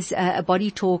 who is a body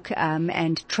talk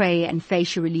and tray and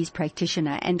facial release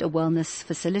practitioner and a wellness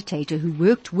facilitator who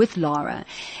worked with Lara.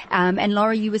 And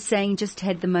Lara, you were saying, just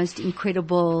had the most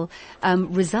incredible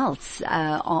results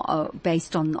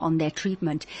based on that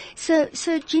treatment. So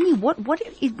Jenny, what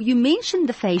you mentioned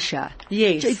the fascia.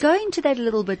 Yes. Go into that a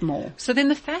little bit more. So then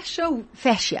the fascia.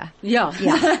 Yeah.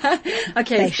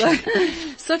 Okay.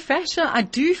 So fascia, I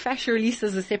do fascia release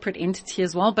as a separate entity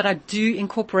as well, but I do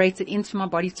incorporate it into my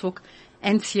body talk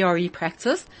and TRE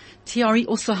practice. TRE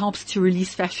also helps to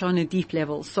release fascia on a deep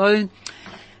level. So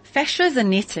fascia is a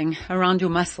netting around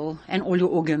your muscle and all your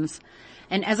organs.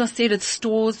 And as I said, it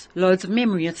stores loads of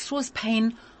memory. It stores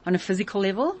pain on a physical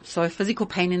level, so physical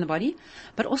pain in the body,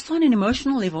 but also on an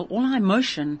emotional level. All our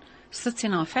emotion sits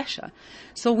in our fascia.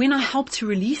 So when I help to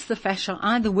release the fascia,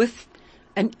 either with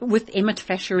Emmett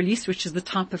fascia release, which is the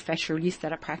type of fascia release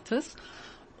that I practice,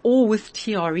 or with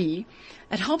TRE,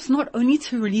 it helps not only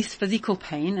to release physical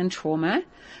pain and trauma,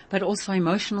 but also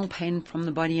emotional pain from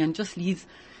the body, and just leads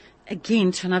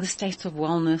again to another state of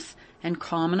wellness and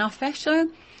calm. And our fascia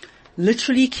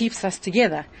literally keeps us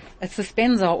together. It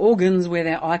suspends our organs where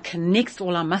they are, connects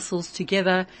all our muscles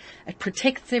together. It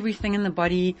protects everything in the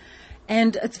body.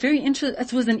 And it's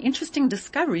it was an interesting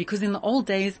discovery, because in the old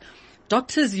days,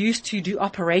 doctors used to do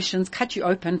operations, cut you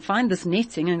open, find this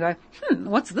netting and go,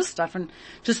 what's this stuff? And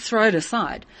just throw it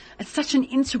aside. It's such an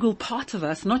integral part of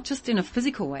us, not just in a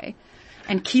physical way,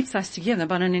 and keeps us together,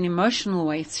 but in an emotional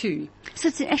way too. So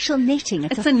it's an actual netting.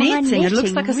 It's a netting. It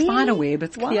looks like a really? spider web.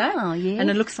 It's clear. Yes. And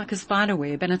it looks like a spider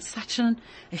web, and it's such a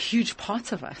huge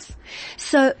part of us.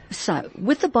 So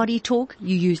with the body talk,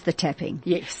 you use the tapping.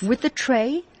 Yes. With the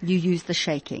tray, you use the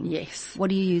shaking. Yes.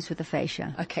 What do you use with the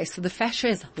fascia? Okay, so the fascia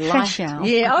is Fascia.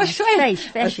 Yeah, Okay. oh, sure.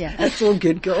 Fascia. That's all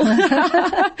good, girl.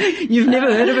 You've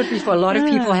never heard of it before. A lot of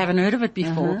people haven't heard of it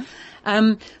before.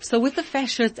 So with the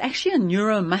fascia, it's actually a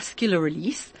neuromuscular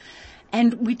release,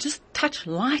 and we just touch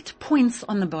light points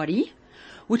on the body,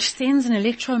 which sends an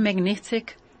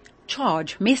electromagnetic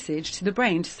message to the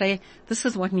brain to say, this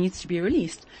is what needs to be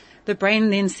released. The brain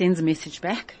then sends a message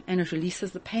back, and it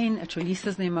releases the pain, it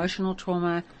releases the emotional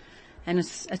trauma, and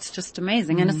it's just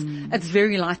amazing. And it's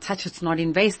very light touch, it's not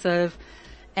invasive,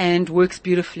 and works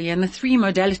beautifully. And the 3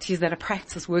 modalities that are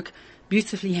practiced work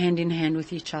beautifully hand in hand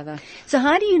with each other. So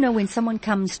how do you know when someone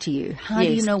comes to you? How do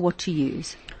you Yes. know what to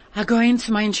use? I go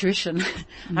into my intuition.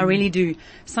 I really do.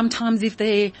 Sometimes if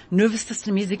their nervous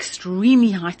system is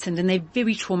extremely heightened and they're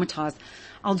very traumatized,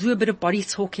 I'll do a bit of body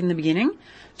talk in the beginning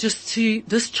just to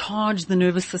discharge the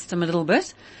nervous system a little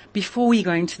bit before we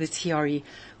go into the TRE.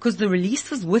 Because the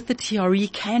releases with the TRE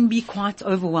can be quite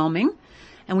overwhelming,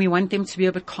 and we want them to be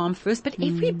a bit calm first, but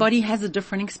everybody has a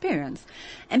different experience.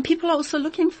 And people are also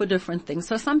looking for different things.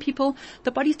 So some people,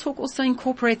 the body talk also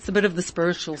incorporates a bit of the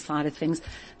spiritual side of things,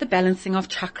 the balancing of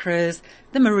chakras,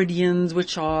 the meridians,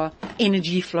 which are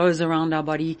energy flows around our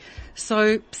body.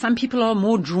 So some people are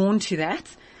more drawn to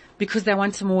that because they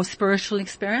want a more spiritual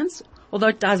experience, although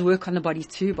it does work on the body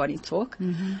too, body talk.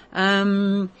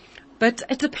 But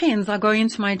it depends. I go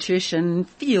into my intuition,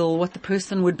 feel what the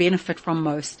person would benefit from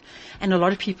most. And a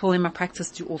lot of people in my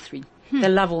practice do all 3. They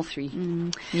love all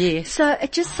 3. Yes. So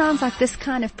it just sounds like this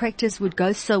kind of practice would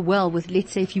go so well with,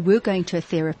 let's say, if you were going to a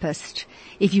therapist,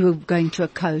 if you were going to a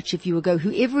coach, if you were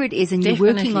whoever it is, and you're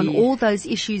working on Definitely. all those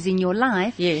issues in your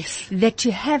life. Yes. That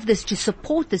to have this, to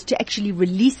support this, to actually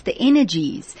release the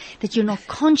energies that you're not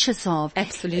conscious of.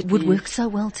 Absolutely. Would work so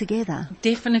well together.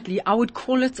 Definitely. I would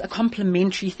call it a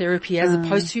complementary therapy as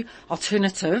opposed to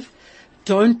alternative.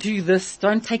 Don't do this.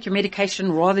 Don't take your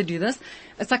medication. Rather do this.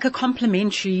 It's like a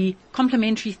complementary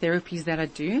therapies that I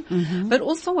do. But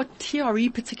also what TRE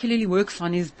particularly works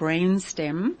on is brain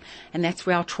stem, and that's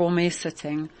where our trauma is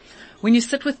sitting. When you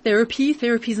sit with therapy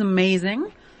is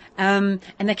amazing. And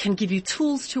they can give you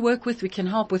tools to work with. We can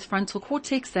help with frontal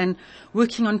cortex and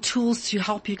working on tools to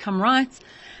help you come right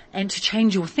and to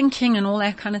change your thinking and all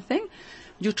that kind of thing.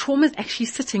 Your trauma is actually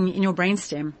sitting in your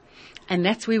brainstem, and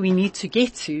that's where we need to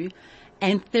get to.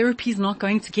 And therapy is not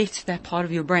going to get to that part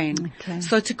of your brain. Okay.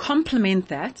 So to complement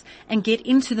that and get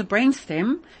into the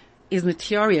brainstem is the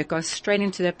TRE. It goes straight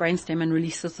into that brainstem and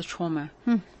releases the trauma.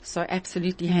 So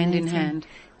absolutely hand in Amazing. hand.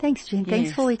 Thanks, Jen. Thanks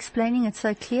Yes. for explaining it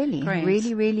so clearly. Great.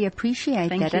 Really, really appreciate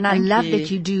Thank that. you, And I thank love you.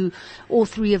 that you do all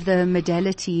 3 of the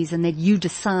modalities and that you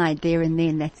decide there and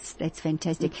then. That's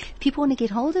fantastic. People want to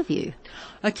get hold of you.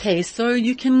 Okay, so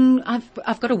you can,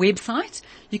 I've got a website.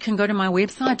 You can go to my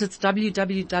website. It's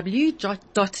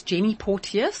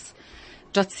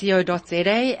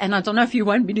www.jennyporteous.co.za. And I don't know if you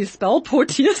want me to spell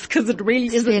Porteous because it really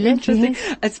isn't Spell it, interesting.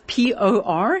 yes. It's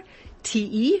Porteous.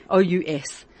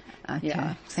 Okay.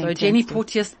 Yeah. So fantastic.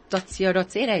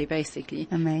 jennyporteous.co.za basically.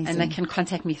 Amazing. And they can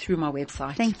contact me through my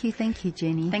website. Thank you,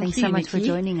 Jenny. Thank Thanks you, so much for Nikki.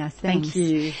 joining us. Thank Thanks.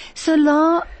 you. So,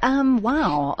 La,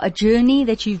 wow, a journey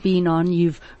that you've been on.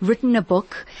 You've written a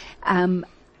book. I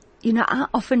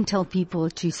often tell people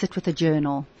to sit with a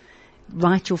journal,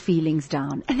 write your feelings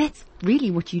down, and that's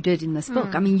really what you did in this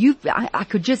book. I mean, I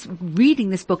could just reading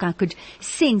this book, I could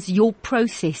sense your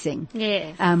processing.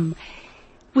 Yes.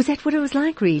 Was that what it was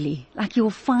like, really? Like your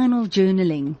final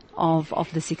journaling of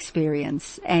this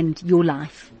experience and your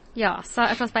life? Yeah, so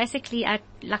it was basically,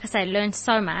 like I say, I learned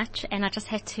so much, and I just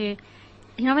had to,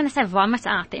 when they say vomit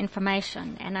out the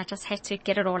information, and I just had to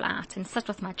get it all out and sit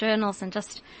with my journals and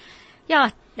just,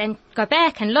 then go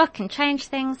back and look and change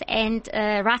things. And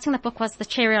writing the book was the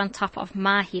cherry on top of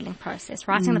my healing process.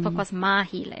 Writing the book was my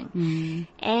healing.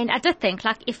 And I did think,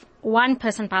 like, if one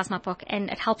person buys my book and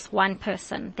it helps one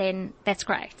person, then that's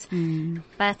great.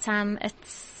 But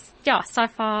so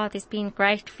far there's been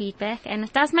great feedback, and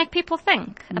it does make people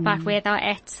think about where they're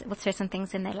at with certain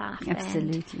things in their life.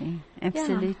 Absolutely. And,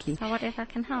 Absolutely. so whatever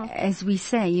can help. As we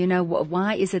say,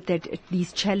 why is it that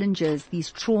these challenges,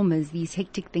 these traumas, these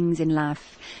hectic things in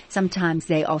life, sometimes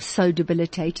they are so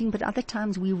debilitating, but other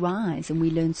times we rise and we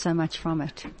learn so much from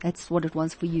it. That's what it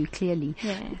was for you, clearly.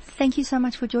 Yes. Thank you so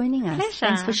much for joining us. Pleasure.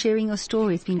 Thanks for sharing your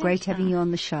story. It's been great Pleasure. having you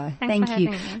on the show. Thanks Thank for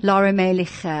you. having me. Laura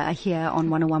Meilich here on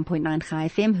 101.9 Chai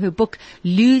FM. Her book,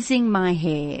 Losing My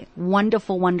Hair.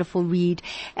 Wonderful, wonderful read.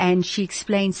 And she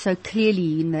explains so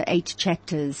clearly in the 8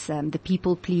 chapters, the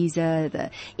people pleaser, the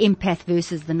empath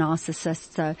versus the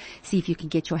narcissist. So see if you can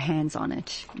get your hands on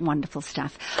it. Wonderful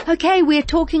stuff. Okay, we're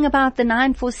talking about the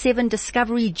 947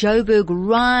 Discovery Joburg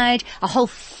ride. A whole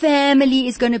family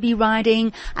is going to be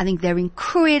riding. I think they're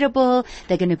incredible.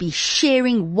 They're going to be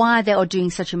sharing why they are doing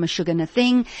such a Mashugana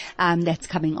thing. That's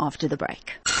coming after the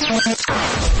break.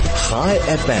 Chai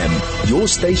FM, your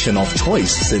station of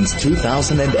choice since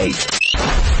 2008.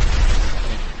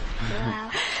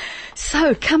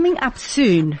 So coming up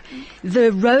soon,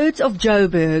 the roads of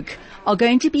Joburg are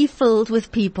going to be filled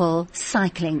with people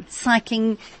cycling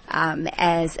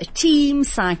as a team,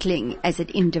 cycling as an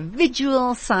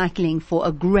individual, cycling for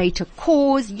a greater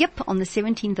cause. Yep, on the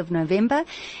 17th of November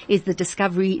is the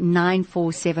Discovery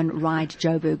 947 Ride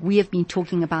Joburg. We have been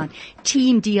talking about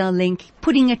Team DL Link,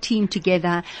 putting a team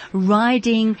together,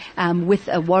 riding with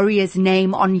a warrior's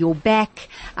name on your back,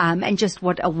 and just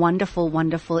what a wonderful,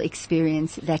 wonderful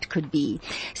experience that could be.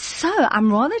 So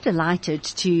I'm rather delighted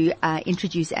to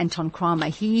introduce Anton Kramer.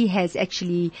 He has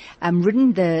actually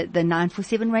ridden the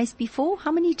 947 race before.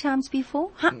 How many times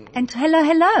before? And hello.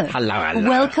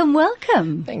 Hello.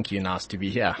 Welcome. Thank you. Nice to be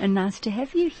here. And nice to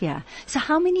have you here. So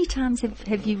how many times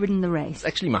have you ridden the race? It's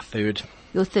actually my third.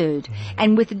 Your third.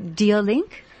 And with DL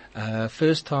Link?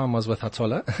 First time was with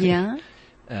Hatola. Yeah.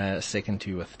 Second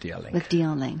two with DL Link. With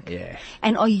DL Link. Yeah.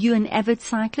 And are you an avid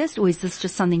cyclist, or is this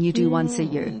just something you do once a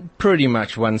year? Pretty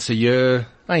much once a year.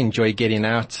 I enjoy getting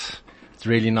out. It's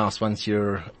really nice once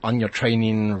you're on your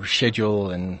training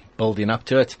schedule and building up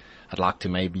to it. I'd like to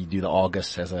maybe do the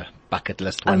Argus as a bucket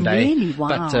list one day. Really? Wow.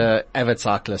 But avid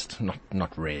cyclist,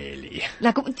 not really.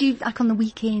 Like, do you, like on the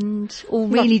weekend, or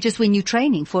really just when you're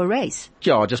training for a race?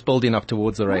 Yeah, just building up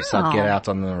towards the race. Wow. I'd get out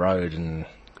on the road and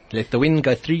let the wind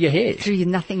go through your hair. Through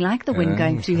nothing like the wind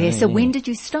going through here. So when did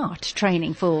you start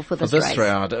training for this For this race?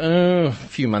 round, a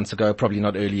few months ago, probably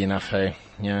not early enough, hey?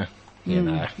 Yeah. You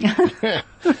know.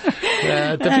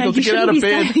 Difficult to get out of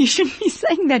bed. You shouldn't be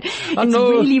saying that. It's know.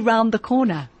 really round the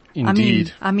corner.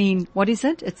 Indeed. I mean, what is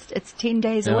it? It's 10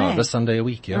 days away. This Sunday a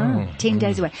week, yeah. 10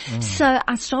 days away. So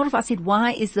I started off, I said,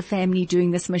 why is the family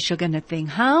doing this Meshuggah thing?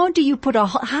 How did you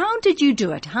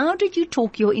do it? How did you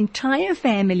talk your entire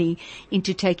family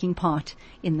into taking part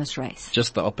in this race?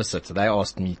 Just the opposite. They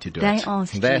asked me to do it. They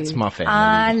asked you. That's my family.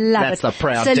 I love That's it. a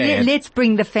proud so dad. let's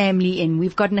bring the family in.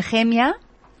 We've got Nehemiah.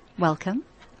 Welcome.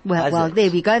 Well,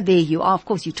 there we go. There you are. Of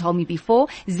course, you told me before.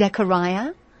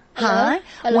 Zechariah. Hi.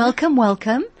 Hello.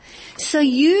 Welcome. So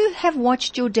you have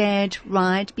watched your dad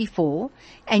ride before,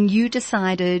 and you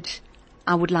decided,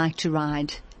 I would like to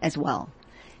ride as well.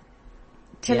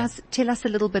 Tell us a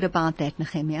little bit about that,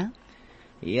 Nehemiah.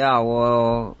 Yeah,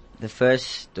 well, the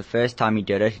first time he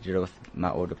did it with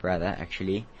my older brother,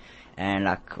 actually. And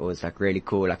it was really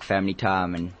cool, family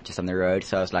time and just on the road.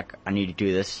 So I was like, I need to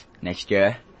do this next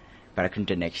year, but I couldn't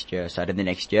do next year. So I did the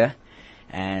next year,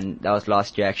 and that was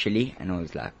last year actually. And it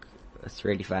was it's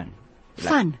really fun.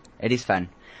 Fun. It is fun.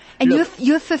 And Look,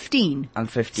 you're 15. I'm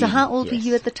 15. So how old were yes.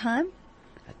 you at the time?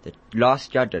 At the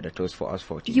last year I did it, I was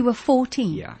 14. You were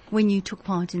 14 Yeah. when you took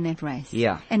part in that race.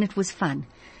 Yeah. And it was fun.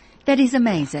 That is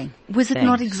amazing. Was it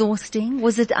not Thanks. exhausting?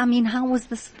 How was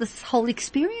this whole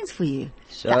experience for you?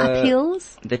 So, the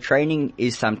uphills? The training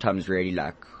is sometimes really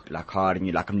hard, and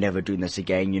you're I'm never doing this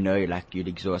again, you're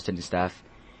exhausted and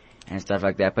stuff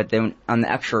like that. But then on the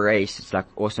actual race, it's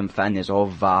awesome fun. There's all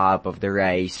vibe of the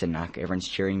race and everyone's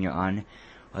cheering you on.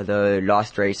 Although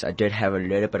last race I did have a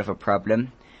little bit of a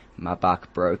problem. My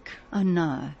bike broke, Oh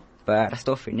no. but I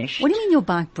still finished. What do you mean your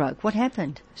bike broke? What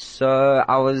happened? So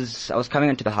I was coming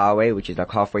onto the highway, which is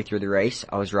halfway through the race.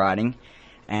 I was riding,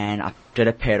 and I did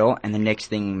a pedal, and the next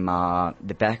thing,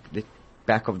 the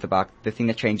back of the bike, the thing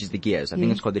that changes the gears, I think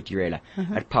Yes. it's called the derailleur,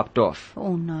 it popped off.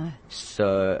 Oh no.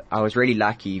 So I was really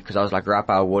lucky because I was right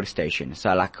by a water station. So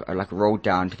I rolled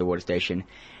down to the water station,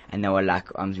 and they were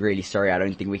I'm really sorry, I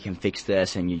don't think we can fix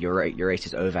this, and your race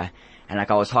is over. And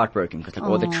I was heartbroken because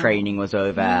all the training was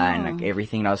over and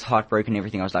everything. And I was heartbroken.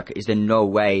 Everything. I was is there no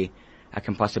way I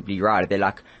can possibly ride?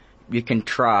 They're you can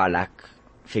try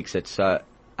fix it. So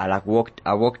I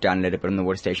walked down a little bit on the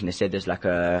water station. They said there's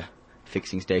a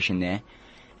fixing station there,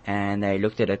 and they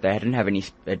looked at it. They didn't have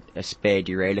a spare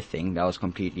derailleur thing. That was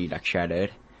completely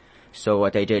shattered. So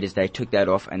what they did is they took that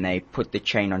off and they put the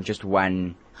chain on just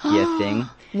one gear thing.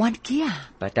 One gear.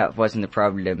 But that wasn't the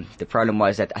problem. The problem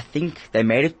was that I think they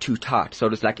made it too tight. So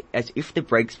it was as if the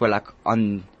brakes were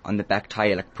on the back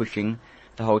tire, pushing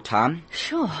the whole time.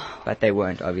 Sure. But they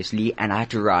weren't, obviously. And I had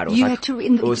to ride. It was You had to.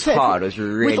 it was hard. It was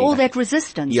really. With all that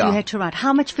resistance, Yeah. you had to ride.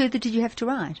 How much further did you have to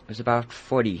ride? It was about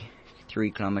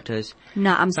 43 kilometers.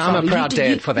 No, I'm sorry. I'm a proud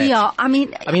dad for that. Yeah, I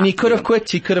mean, he could have quit.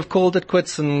 He could have called it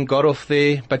quits and got off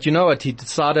there. But you know what? He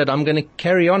decided, I'm going to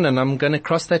carry on and I'm going to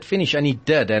cross that finish. And he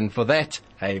did. And for that,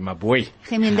 hey, my boy.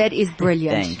 I mean, that is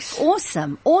brilliant. Thanks.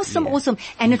 Awesome.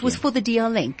 And it was for the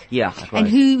DL Link. Yeah, it And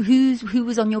was. who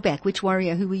was on your back? Which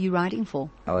warrior? Who were you riding for?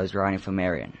 I was riding for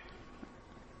Marion.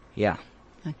 Yeah.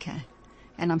 Okay.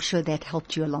 And I'm sure that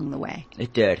helped you along the way.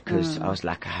 It did, because I was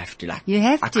I have to, You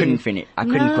have I to. couldn't finish. I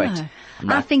couldn't No. quit.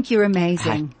 I think you're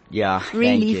amazing. Yeah.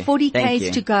 Really, thank you. 40 Thank Ks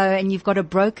you. to go, and you've got a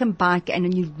broken bike,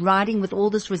 and you're riding with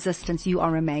all this resistance. You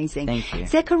are amazing. Thank you.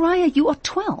 Zechariah, you are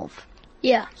 12.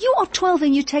 Yeah. You are 12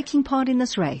 and you're taking part in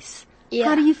this race. Yeah.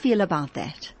 How do you feel about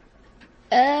that?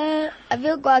 I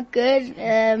feel quite good.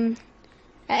 I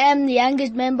am the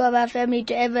youngest member of our family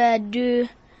to ever do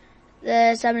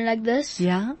something like this.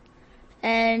 Yeah?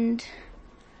 And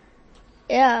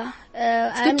yeah,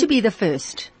 It's good to be the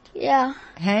first. yeah,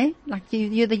 Hey? Like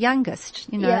you're the youngest,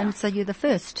 you know, Yeah. and so you're the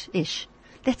first-ish.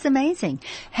 That's amazing.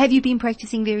 Have you been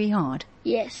practicing very hard?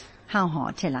 yes, How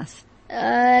hard? Tell us.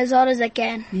 as hard as I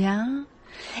can. Yeah?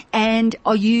 And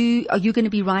are you going to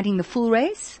be riding the full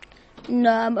race?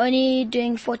 No, I'm only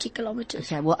doing 40 kilometers.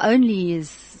 Okay, well, only is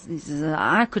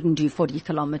I couldn't do 40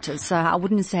 kilometers, so I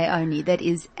wouldn't say only. That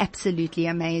is absolutely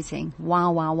amazing.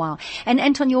 Wow, wow, wow. And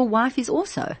Anton, your wife is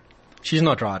also. She's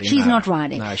not riding. She's no. not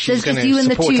riding. No, So she's it's going just you to and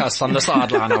the support two. us on the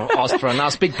sideline. I've asked for a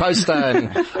nice big poster, and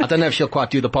I don't know if she'll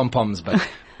quite do the pom-poms, but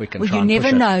we can Well, try you and never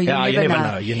push it. know. Yeah, You never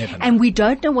know. You never know. And we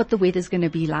don't know what the weather's going to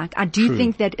be like. I do True.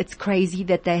 think that it's crazy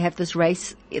that they have this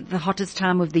race at the hottest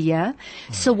time of the year.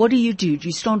 So what do? Do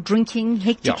you start drinking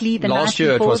hectically the night last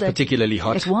year it before was the- particularly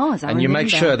hot. It was. I and you make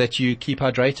remember. sure that you keep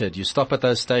hydrated. You stop at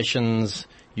those stations.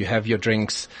 You have your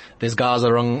drinks. There's guys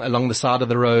along the side of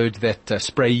the road that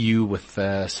spray you with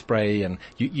spray, and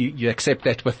you accept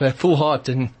that with a full heart,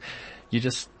 and you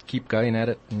just keep going at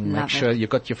it and Love make sure it. you've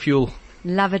got your fuel.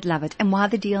 Love it, love it. And why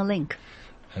the DL Link?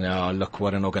 Now, look,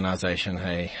 what an organization,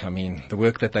 hey. I mean, the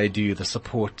work that they do, the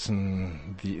support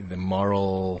and the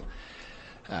moral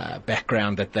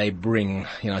background that they bring,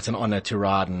 it's an honor to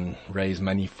ride and raise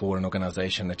money for an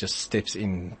organization that just steps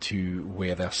into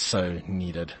where they're so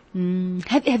needed.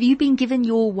 Have you been given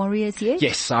your warriors yet?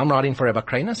 Yes, I'm riding for Rabbi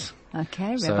Kranus.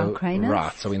 Okay, Rabbi Kranus.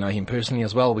 Right, so we know him personally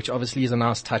as well, which obviously is a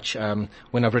nice touch.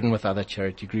 When I've ridden with other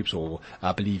charity groups, or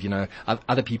I believe,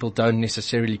 other people don't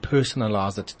necessarily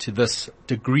personalize it to this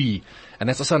degree. And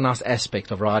that's also a nice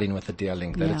aspect of riding with the DL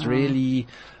Link, that it's Yeah. really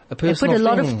a They personal put a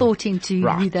lot thing. of thought into who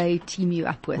Right. they team you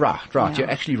up with. Right. Yeah. You're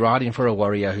actually riding for a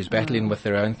warrior who's battling with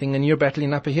their own thing, and you're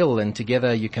battling up a hill, and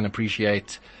together you can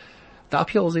appreciate the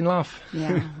uphills in life.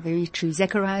 Yeah, very true.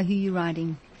 Zechariah, who are you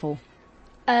riding for?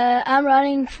 I'm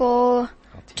riding for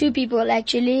two people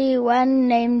actually. One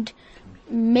named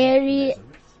Mary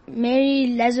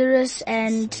Lazarus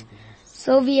and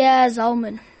Sylvia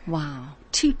Zalman. Wow,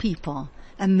 two people.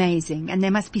 Amazing. And they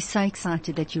must be so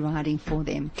excited that you're riding for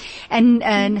them. And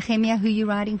Nehemiah, who are you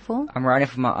riding for? I'm riding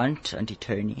for my aunt, Auntie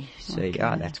Tony. So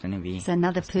yeah, that's going to be. It's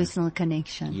another personal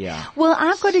connection. Yeah. Well,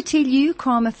 I've got to tell you,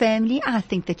 Kramer family, I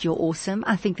think that you're awesome.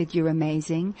 I think that you're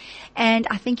amazing. And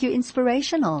I think you're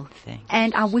inspirational. Thanks.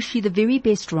 And I wish you the very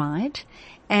best ride.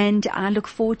 And I look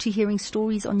forward to hearing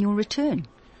stories on your return.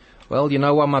 Well, you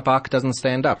know why my bike doesn't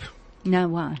stand up? No,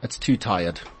 why? It's too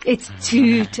tired. It's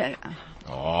too...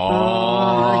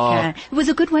 Oh, okay. It was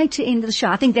a good way to end the show.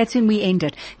 I think that's when we end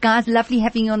it. Guys, lovely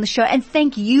having you on the show. And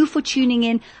thank you for tuning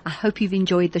in. I hope you've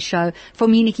enjoyed the show. For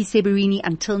me, Nikki Seberini,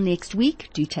 until next week,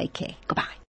 do take care. Goodbye.